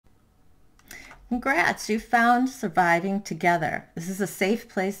Congrats, you found Surviving Together. This is a safe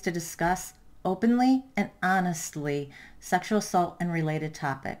place to discuss openly and honestly sexual assault and related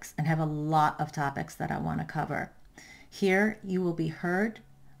topics, and have a lot of topics that I want to cover. Here you will be heard,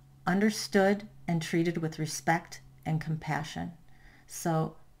 understood, and treated with respect and compassion.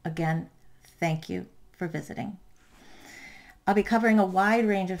 So again, thank you for visiting. I'll be covering a wide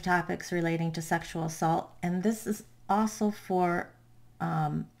range of topics relating to sexual assault, and this is also for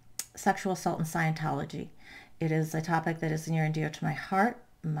sexual assault in Scientology. It is a topic that is near and dear to my heart.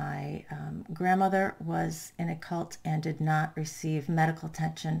 My grandmother was in a cult and did not receive medical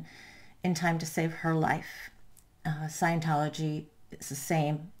attention in time to save her life. Scientology is the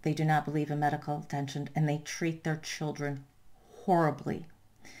same. They do not believe in medical attention, and they treat their children horribly.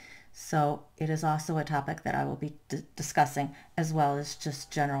 So it is also a topic that I will be discussing, as well as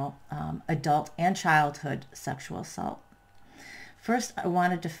just general adult and childhood sexual assault. First, I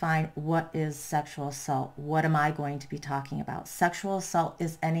want to define what is sexual assault. What am I going to be talking about? Sexual assault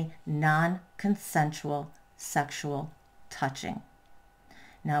is any non-consensual sexual touching.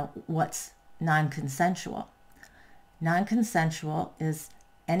 Now, what's non-consensual? Non-consensual is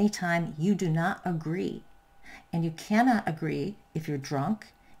any time you do not agree. And you cannot agree if you're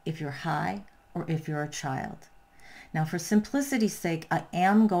drunk, if you're high, or if you're a child. Now, for simplicity's sake, I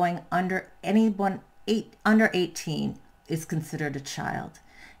am going under anyone under 18 is considered a child.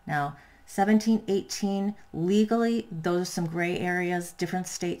 Now, 17, 18, legally, those are some gray areas. Different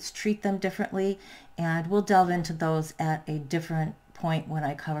states treat them differently, and we'll delve into those at a different point when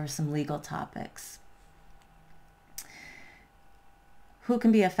I cover some legal topics. Who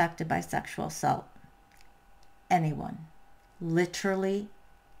can be affected by sexual assault? Anyone. Literally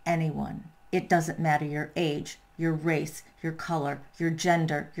anyone. It doesn't matter your age, your race, your color, your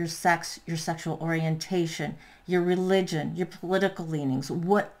gender, your sex, your sexual orientation, your religion, your political leanings,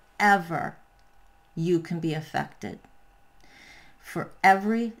 whatever, you can be affected. For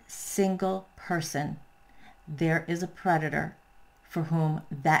every single person, there is a predator for whom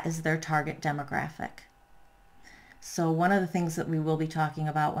that is their target demographic. So one of the things that we will be talking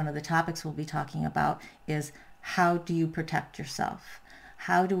about, one of the topics we'll be talking about, is how do you protect yourself?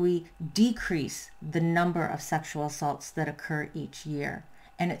 How do we decrease the number of sexual assaults that occur each year?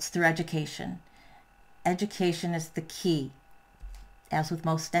 And it's through education. Education is the key, as with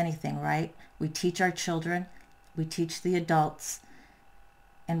most anything, right? We teach our children, we teach the adults,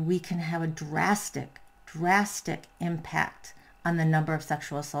 and we can have a drastic impact on the number of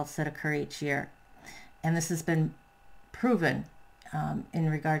sexual assaults that occur each year. And this has been proven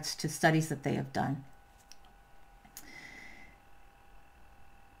in regards to studies that they have done.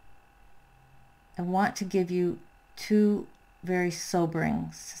 I want to give you two very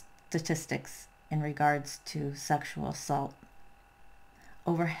sobering statistics in regards to sexual assault.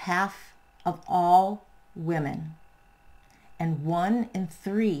 Over half of all women and 1 in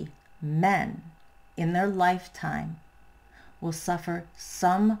 3 men in their lifetime will suffer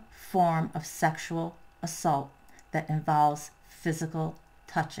some form of sexual assault that involves physical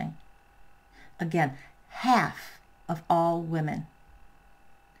touching. Again, half of all women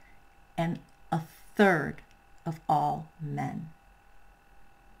and a third of all men.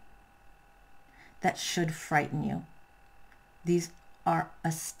 That should frighten you. These are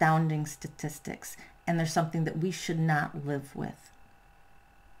astounding statistics, and they're something that we should not live with.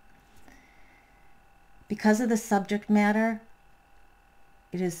 Because of the subject matter,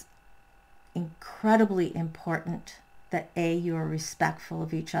 it is incredibly important that A, you are respectful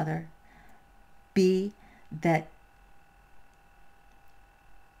of each other, B, that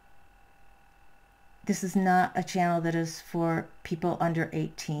this is not a channel that is for people under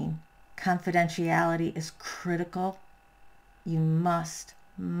 18. Confidentiality is critical. You must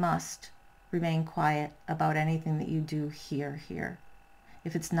remain quiet about anything that you do here.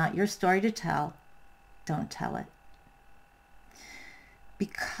 If it's not your story to tell, don't tell it.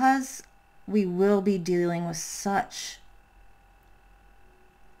 Because we will be dealing with such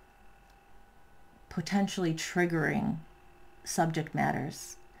potentially triggering subject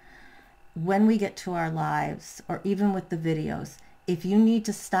matters, when we get to our lives, or even with the videos, if you need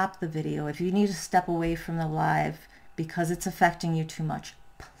to stop the video, if you need to step away from the live because it's affecting you too much,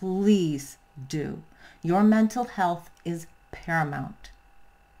 please do. Your mental health is paramount.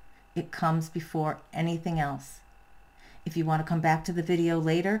 It comes before anything else. If you want to come back to the video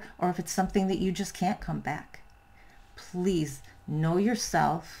later, or if it's something that you just can't come back, please know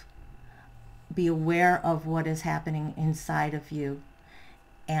yourself, be aware of what is happening inside of you,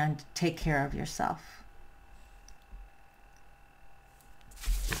 and take care of yourself.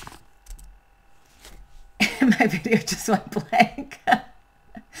 My video just went blank.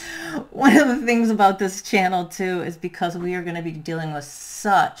 One of the things about this channel too is because we are going to be dealing with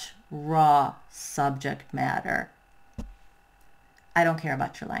such raw subject matter. I don't care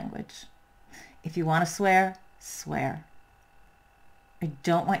about your language. If you want to swear, swear. I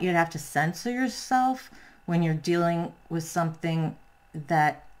don't want you to have to censor yourself when you're dealing with something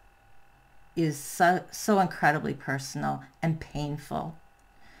that is so incredibly personal and painful.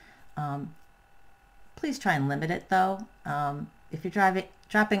 Please try and limit it though. If you're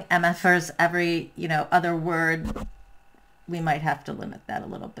dropping MFers every other word, we might have to limit that a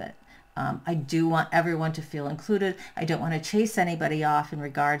little bit. I do want everyone to feel included. I don't want to chase anybody off in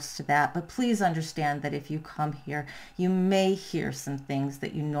regards to that, but please understand that if you come here, you may hear some things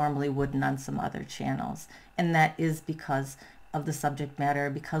that you normally wouldn't on some other channels. And that is because of the subject matter,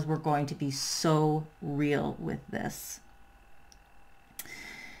 because we're going to be so real with this.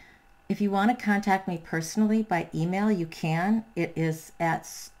 If you want to contact me personally by email, you can. It is at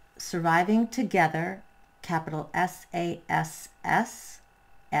survivingtogether, capital SASS,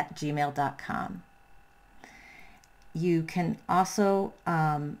 @gmail.com. You can also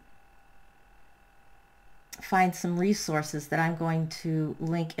find some resources that I'm going to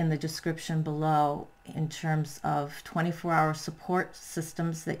link in the description below in terms of 24-hour support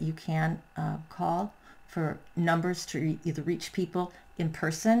systems that you can call for numbers to either reach people in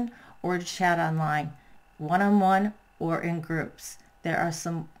person or to chat online, one-on-one or in groups. There are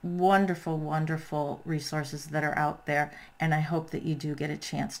some wonderful, wonderful resources that are out there, and I hope that you do get a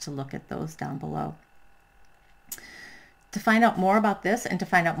chance to look at those down below. To find out more about this and to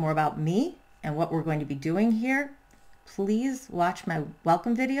find out more about me and what we're going to be doing here, please watch my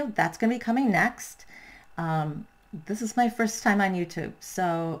welcome video. That's going to be coming next. This is my first time on YouTube,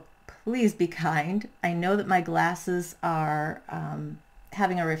 so please be kind. I know that my glasses are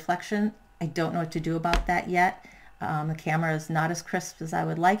having a reflection. I don't know what to do about that yet. The camera is not as crisp as I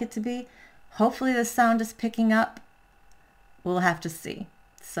would like it to be. Hopefully the sound is picking up. We'll have to see.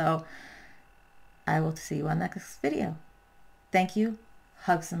 So I will see you on the next video. Thank you.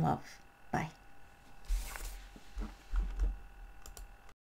 Hugs and love. Bye.